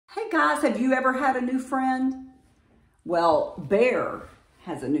Hey guys, have you ever had a new friend? Well, Bear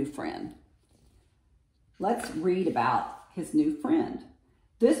has a new friend. Let's read about his new friend.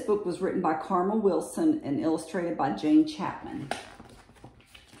 This book was written by Carmel Wilson and illustrated by Jane Chapman.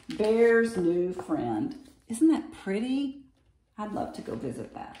 Bear's new friend. Isn't that pretty? I'd love to go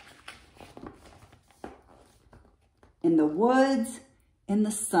visit that. In the woods, in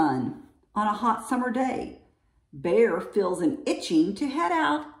the sun, on a hot summer day, Bear feels an itching to head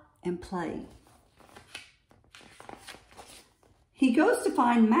out and play. He goes to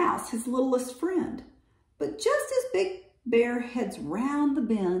find Mouse, his littlest friend. But just as Big Bear heads round the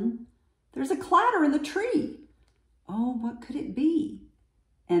bend, there's a clatter in the tree. Oh, what could it be?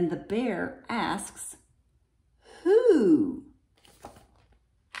 And the bear asks, "Who?"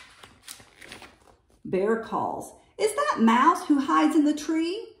 Bear calls, "Is that Mouse who hides in the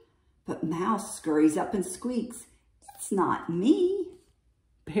tree?" But Mouse scurries up and squeaks, "It's not me."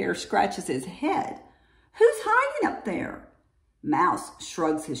 Bear scratches his head. "Who's hiding up there?" Mouse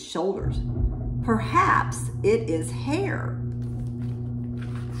shrugs his shoulders. "Perhaps it is Hare."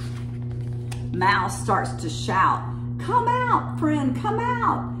 Mouse starts to shout, "Come out, friend, come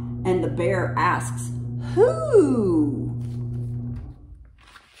out." And the bear asks, "Who?"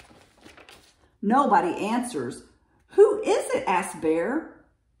 Nobody answers. "Who is it?" asks Bear.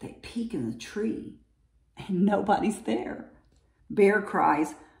 They peek in the tree and nobody's there. Bear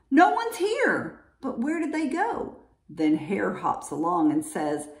cries, "No one's here." But where did they go? Then Hare hops along and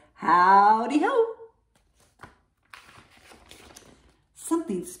says, "Howdy ho."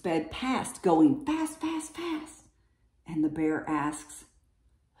 Something sped past, going fast, fast, fast. And the bear asks,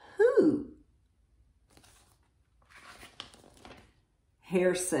 "Who?"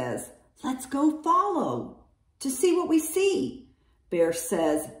 Hare says, "Let's go follow to see what we see." Bear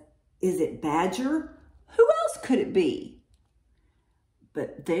says, "Is it Badger? Who else could it be?"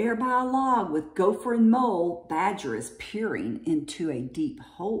 But there by a log with Gopher and Mole, Badger is peering into a deep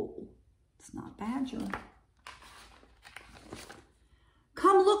hole. It's not Badger.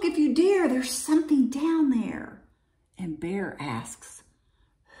 "Come look if you dare, there's something down there." And Bear asks,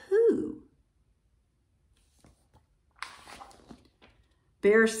 "Who?"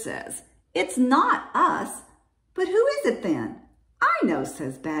 Bear says, "It's not us, but who is it then?" "I know,"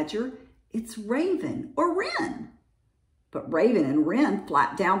 says Badger, "it's Raven or Wren." But Raven and Wren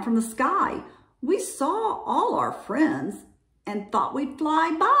flapped down from the sky. We saw all our friends and thought we'd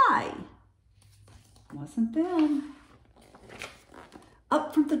fly by. Wasn't them.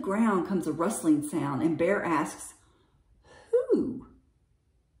 Up from the ground comes a rustling sound, and Bear asks, "Who?"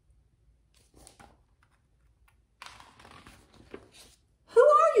 "Who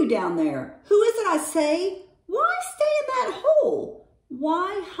are you down there? Who is it, I say? Why stay in that hole?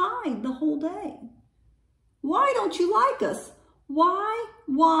 Why hide the whole day? Why don't you like us? Why?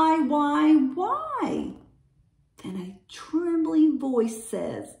 Then a trembling voice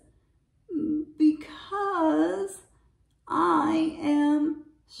says, "Because I am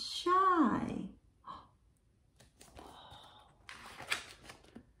shy."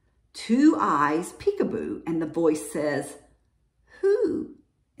 Two eyes peekaboo, and the voice says, "Who?"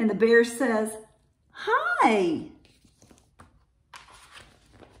 And the bear says, "Hi.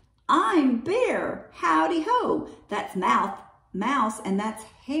 I'm Bear, howdy ho." That's Mouse, and that's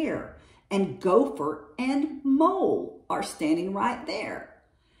Hare. And Gopher and Mole are standing right there.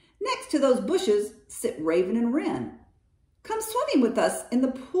 Next to those bushes sit Raven and Wren. "Come swimming with us in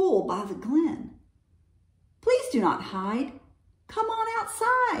the pool by the glen. Please do not hide. Come on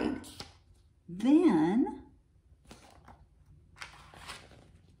outside." Then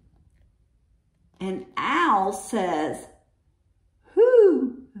an owl says,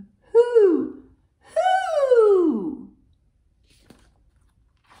 "Who?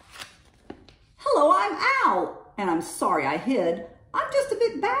 "Hello, I'm Owl, and I'm sorry I hid. I'm just a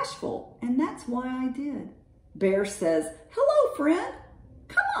bit bashful, and that's why I did." Bear says, "Hello, friend."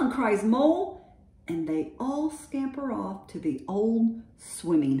 "Come on," cries Mole, and they all scamper off to the old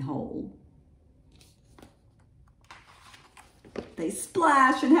swimming hole. They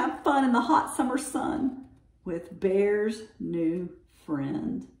splash and have fun in the hot summer sun with Bear's new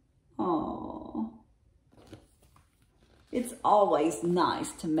friend. Aww. It's always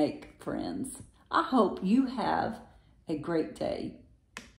nice to make friends. I hope you have a great day.